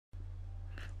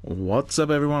What's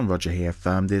up everyone, Roger here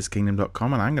from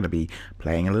DisKingdom.com, and I'm going to be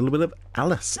playing a little bit of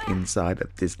Alice inside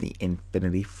of Disney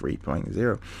Infinity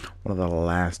 3.0, one of the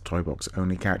last Toy Box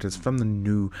only characters from the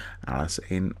new Alice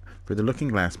in Through the Looking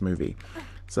Glass movie.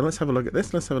 So let's have a look at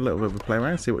this, let's have a little bit of a play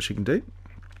around, see what she can do.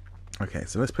 Okay,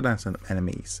 so let's put down some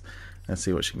enemies and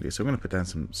see what she can do. So I'm going to put down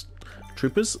some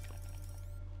troopers.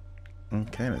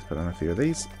 Okay, let's put down a few of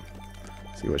these,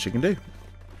 see what she can do.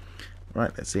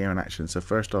 Right, let's see her in action. So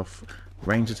first off,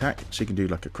 range attack, she can do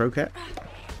like a croquet.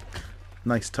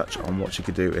 Nice touch on what she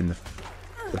could do in the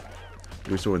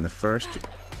we saw in the first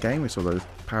game. We saw those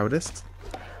power discs.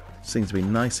 Seems to be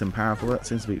nice and powerful. That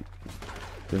seems to be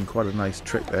doing quite a nice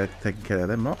trick there, taking care of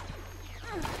them up.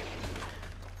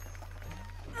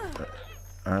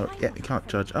 Yeah, you can't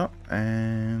charge up,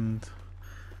 and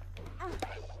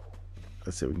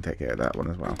let's see if we can take care of that one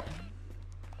as well.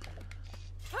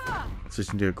 So she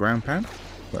can do a ground pound.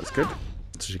 That's good.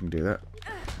 So she can do that.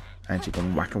 And she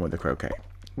can whack him with the croquet.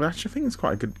 Well, actually, I think it's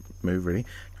quite a good move, really.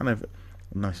 Kind of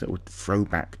a nice little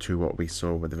throwback to what we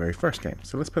saw with the very first game.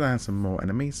 So let's put down some more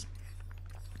enemies.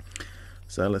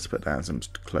 So let's put down some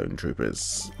clone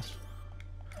troopers.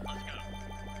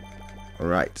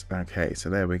 Right, okay, so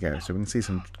there we go. So we can see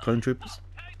some clone troopers.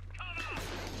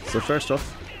 So first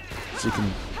off, she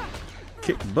can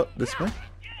kick butt this way.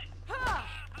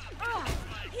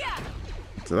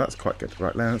 So that's quite good.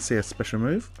 Right, now let's see a special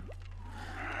move.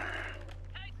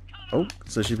 Oh,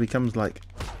 so she becomes like...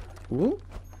 Whoa.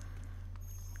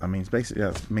 I mean, basically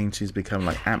that means she's become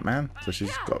like Ant-Man. So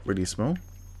she's got really small.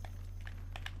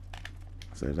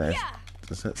 So there's...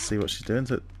 Just let's see what she's doing.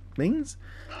 So it means...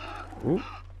 Ooh.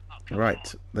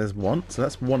 Right, there's one. So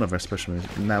that's one of her special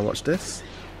moves. Now watch this.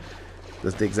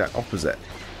 There's the exact opposite.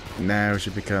 Now she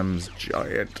becomes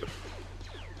giant.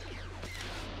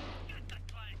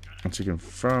 And she can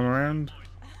throw him around.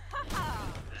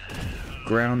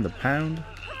 Ground the pound.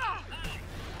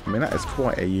 I mean, that is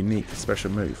quite a unique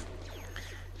special move.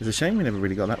 It's a shame we never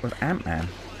really got that with Ant-Man.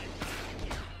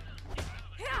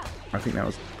 I think that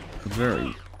was a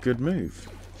very good move.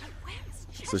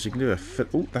 So she can do a...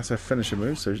 Oh, that's her finisher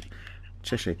move. So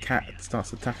Cheshire Cat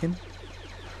starts attacking.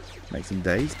 Makes him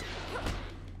dazed.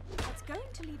 It's going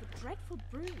to leave a dreadful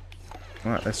bruise.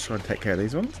 Alright, let's try and take care of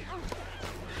these ones.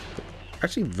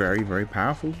 Actually very, very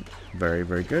powerful. Very,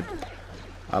 very good.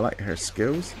 I like her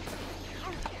skills.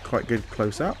 Quite good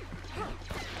close up.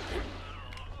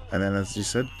 And then, as you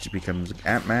said, she becomes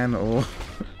Ant-Man or...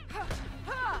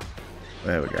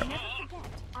 There we go.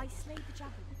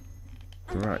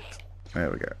 Right.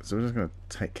 There we go. So we're just going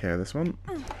to take care of this one.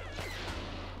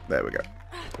 There we go.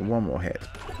 One more hit.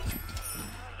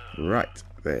 Right.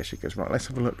 There she goes. Right, let's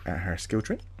have a look at her skill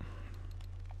tree.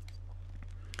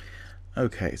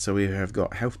 Okay, so we have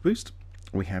got health boost,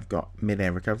 we have got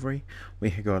mid-air recovery, we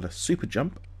have got a super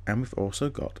jump, and we've also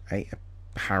got a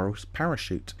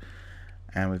parachute.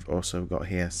 And we've also got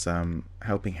here some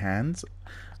helping hands.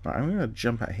 Right, I'm going to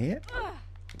jump out here.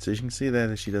 So you can see there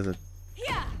that she does a...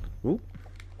 Ooh.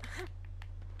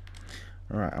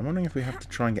 Alright, I'm wondering if we have to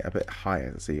try and get a bit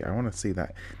higher. See, I want to see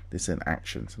this in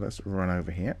action. So let's run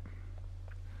over here.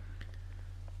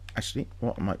 Actually,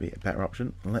 what might be a better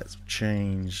option? Let's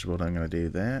change what I'm going to do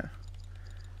there.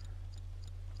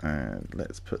 And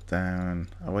let's put down...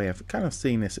 Oh, we have kind of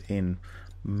seen this in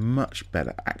much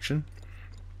better action.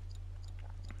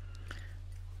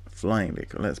 Flying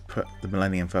vehicle. Let's put the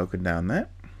Millennium Falcon down there.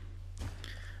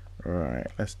 Alright,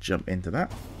 let's jump into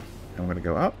that. I'm going to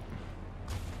go up.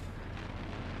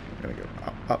 I'm going to go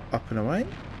up and away.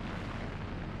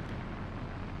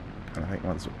 And I think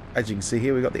once, as you can see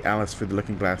here, we've got the Alice Through the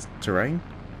Looking Glass terrain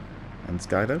and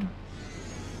Skydome.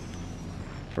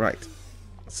 Right,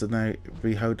 so now if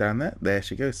we hold down there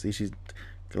she goes. See, she's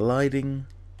gliding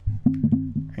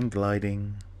and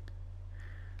gliding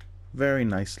very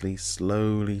nicely,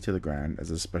 slowly to the ground as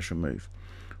a special move,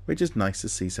 which is nice to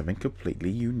see something completely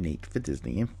unique for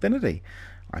Disney Infinity.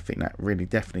 I think that really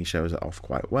definitely shows it off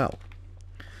quite well.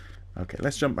 Okay,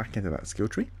 let's jump back into that skill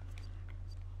tree.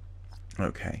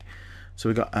 Okay, so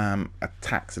we got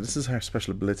attack. So this is her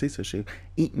special ability. So she'll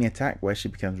eat me attack, where she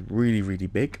becomes really, really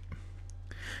big.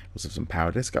 Also some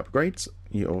power disc upgrades.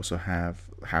 You also have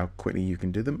how quickly you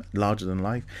can do them. Larger than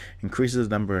life increases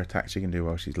the number of attacks you can do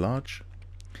while she's large.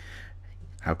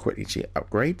 How quickly she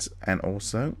upgrades, and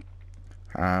also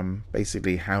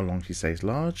basically how long she stays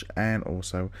large, and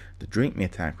also the drink me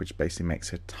attack, which basically makes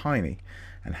her tiny,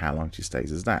 and how long she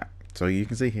stays as that. So you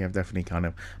can see here I've definitely kind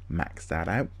of maxed that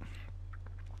out.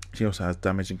 She also has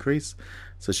damage increase,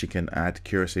 so she can add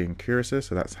accuracy and cuiracy,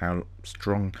 so that's how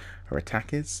strong her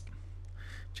attack is.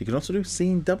 She can also do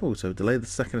scene double, so delay the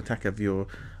second attack of your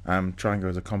triangle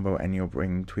as a combo, and you'll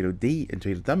bring Tweedledee and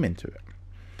Tweedledum into it.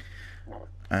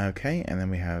 Okay, and then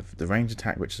we have the range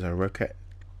attack, which is a rocket,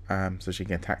 so she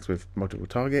can attack with multiple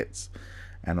targets,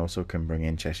 and also can bring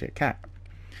in Cheshire Cat.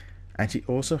 And she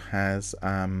also has,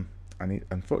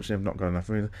 unfortunately I've not got enough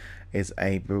room, is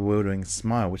a bewildering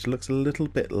smile, which looks a little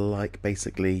bit like,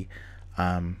 basically,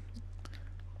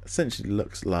 essentially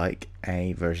looks like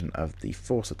a version of the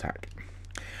Force attack.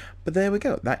 But there we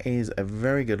go. That is a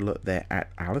very good look there at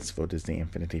Alice for Disney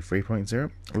Infinity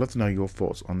 3.0. I'd love to know your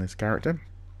thoughts on this character.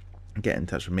 Get in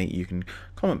touch with me. You can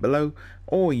comment below,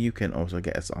 or you can also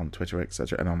get us on Twitter,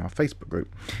 etc., and on our Facebook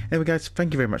group. Anyway, guys,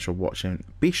 thank you very much for watching.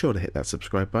 Be sure to hit that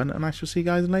subscribe button, and I shall see you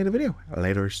guys in a later video.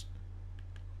 Laters.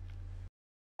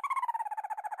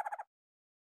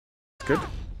 Good.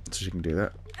 So she can do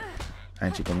that,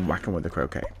 and she can whack him with the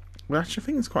croquet. Well, actually, I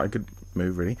think it's quite a good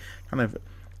move, really. Kind of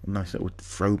a nice little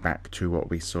throwback to what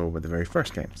we saw with the very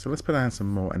first game. So let's put down some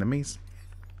more enemies.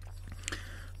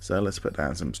 So let's put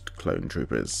down some clone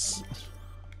troopers.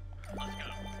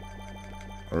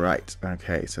 Right,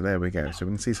 okay, so there we go. So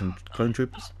we can see some clone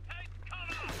troopers.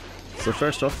 So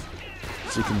first off,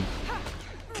 so you can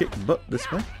kick butt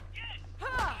this way.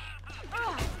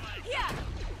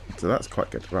 So that's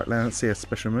quite good. Right, now let's see a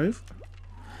special move.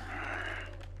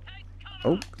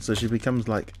 Oh, so she becomes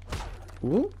like...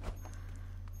 Whoa.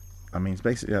 I mean,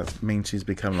 basically that means she's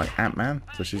become like Ant-Man.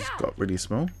 So she's got really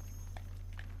small.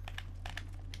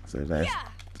 So there's,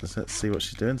 let's see what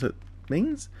she's doing. So it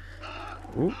means,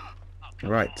 ooh,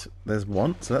 right, there's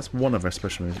one. So that's one of her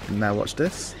special moves. Now watch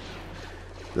this.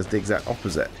 There's the exact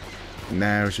opposite.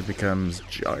 Now she becomes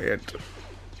giant.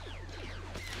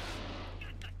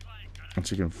 And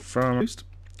she can throw boost.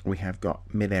 We have got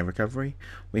mid-air recovery.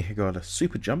 We have got a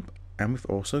super jump, and we've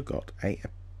also got a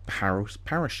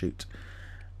parachute.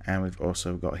 And we've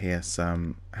also got here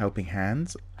some helping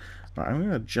hands. Right, I'm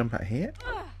going to jump out here.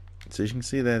 So you can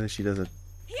see there that she does a...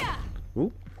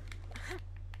 Ooh.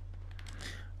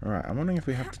 Alright, I'm wondering if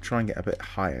we have to try and get a bit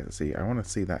higher. See, I want to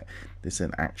see that this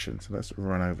in action. So let's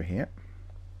run over here.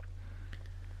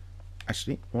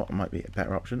 Actually, what might be a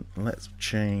better option? Let's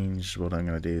change what I'm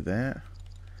going to do there.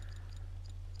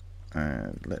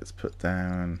 And let's put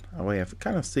down... Oh, we have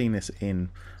kind of seen this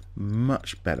in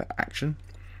much better action.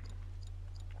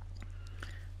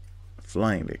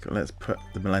 Flying vehicle. Let's put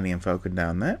the Millennium Falcon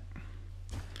down there.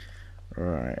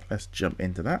 Right, let's jump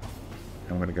into that.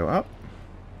 I'm going to go up.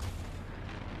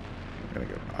 I'm going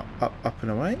to go up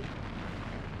and away.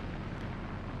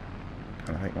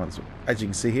 And I think once, as you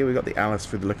can see here, we've got the Alice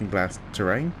through the Looking Glass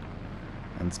terrain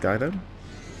and Skydome.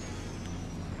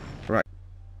 Right.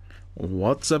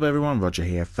 What's up, everyone? Roger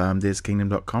here from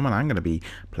DisKingdom.com, and I'm going to be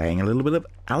playing a little bit of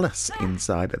Alice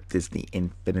inside of Disney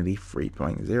Infinity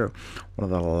 3.0. One of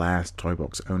the last Toy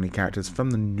Box only characters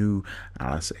from the new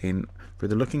Alice in Through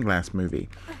the Looking Glass movie.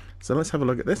 So let's have a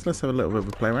look at this. Let's have a little bit of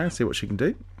a play around, see what she can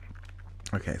do.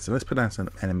 Okay, so let's put down some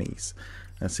enemies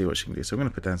and see what she can do. So I'm going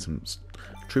to put down some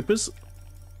troopers.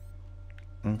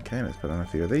 Okay, let's put down a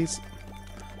few of these.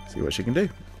 See what she can do.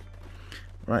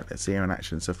 Right, let's see her in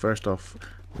action. So first off,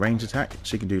 range attack.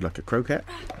 She can do like a croquet.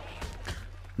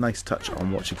 Nice touch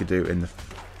on what she could do in the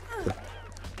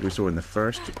we saw in the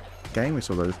first game. We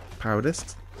saw those power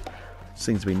discs.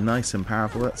 Seems to be nice and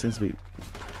powerful. That seems to be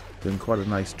doing quite a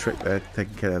nice trick there,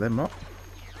 taking care of them lot.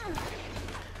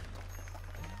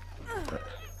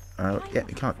 Yeah,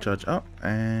 you can't charge up,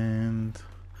 and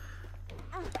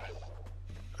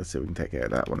let's see if we can take care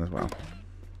of that one as well.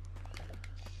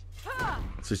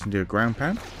 So you can do a ground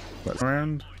pound. That's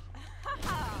ground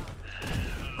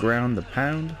the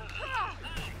pound.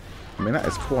 I mean, that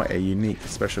is quite a unique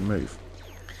special move.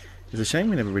 It's a shame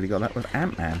we never really got that with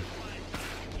Ant-Man.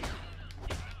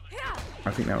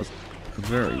 I think that was a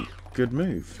very good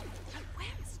move.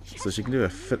 So she can do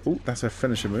a oh, that's her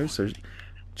finisher move. So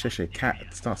Cheshire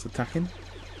Cat starts attacking,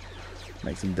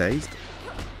 makes him dazed.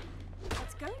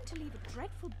 It's going to leave a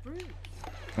dreadful bruise.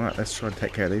 Alright, let's try and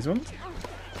take care of these ones.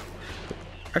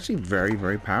 Actually, very,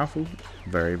 very powerful.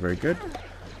 Very, very good.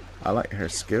 I like her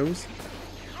skills.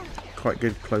 Quite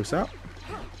good close up.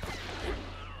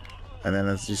 And then,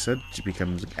 as you said, she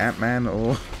becomes Ant-Man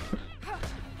or...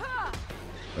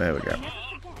 There we go.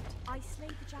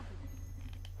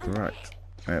 Right.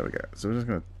 There we go. So we're just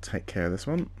going to take care of this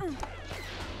one.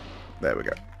 There we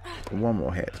go. One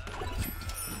more hit.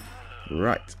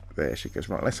 Right. There she goes.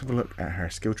 Right, let's have a look at her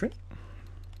skill tree.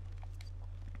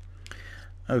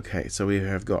 Okay, so we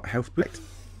have got health boost.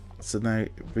 So now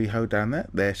if we hold down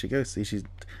there she goes. See, she's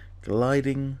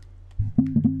gliding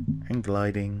and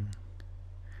gliding.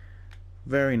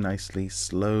 very nicely,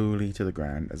 slowly to the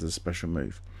ground as a special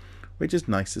move, which is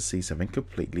nice to see something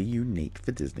completely unique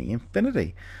for Disney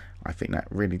Infinity. I think that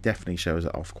really definitely shows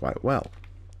it off quite well.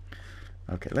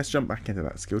 Okay, let's jump back into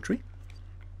that skill tree.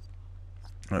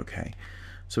 Okay,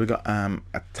 so we got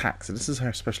attack. So this is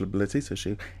her special ability. So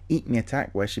she'll eat me attack,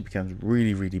 where she becomes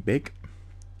really, really big.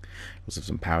 Also have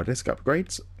some power disc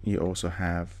upgrades. You also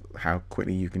have how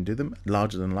quickly you can do them.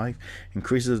 Larger than life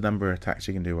increases the number of attacks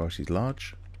you can do while she's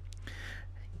large.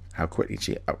 How quickly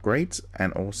she upgrades,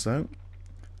 and also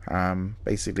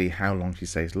basically how long she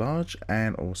stays large,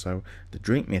 and also the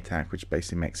drink me attack, which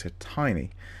basically makes her tiny,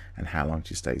 and how long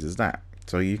she stays as that.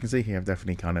 So you can see here I've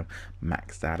definitely kind of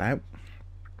maxed that out.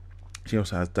 She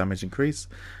also has damage increase,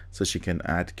 so she can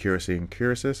add accuracy and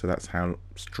cuiracy, so that's how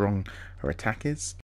strong her attack is.